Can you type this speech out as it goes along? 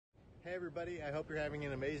Hey everybody, I hope you're having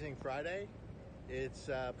an amazing Friday. It's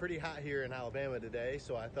pretty hot here in Alabama today,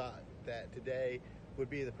 so I thought that today would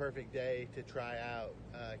be the perfect day to try out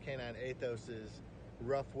K9 Athos's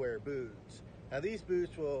Ruffwear boots. Now these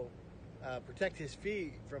boots will protect his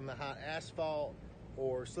feet from the hot asphalt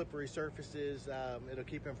or slippery surfaces. It'll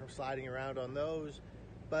keep him from sliding around on those,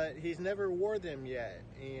 but he's never wore them yet,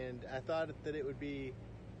 and I thought that it would be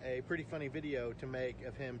a pretty funny video to make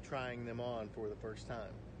of him trying them on for the first time.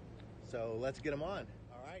 So let's get him on.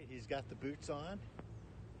 All right, he's got the boots on,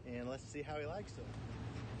 and let's see how he likes them.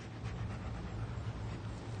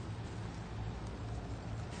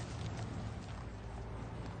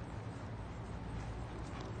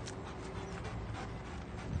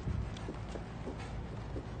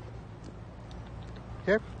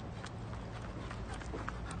 Here.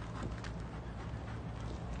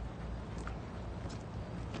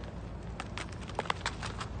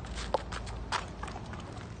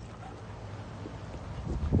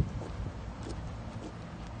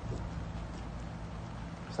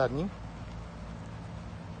 Sadni.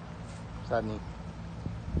 Sadni.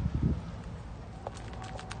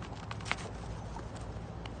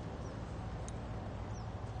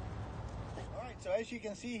 Alright, so as you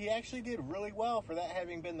can see, he actually did really well for that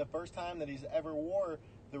having been the first time that he's ever wore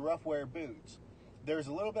the Ruffwear boots. There's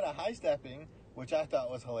a little bit of high stepping, which I thought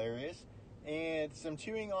was hilarious, and some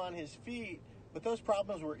chewing on his feet, but those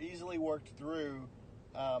problems were easily worked through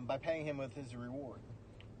by paying him with his reward.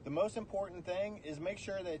 The most important thing is make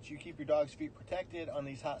sure that you keep your dog's feet protected on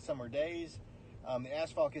these hot summer days. The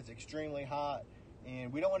asphalt gets extremely hot,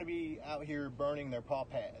 and we don't want to be out here burning their paw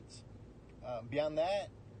pads. Beyond that,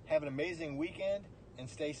 have an amazing weekend and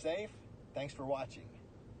stay safe. Thanks for watching.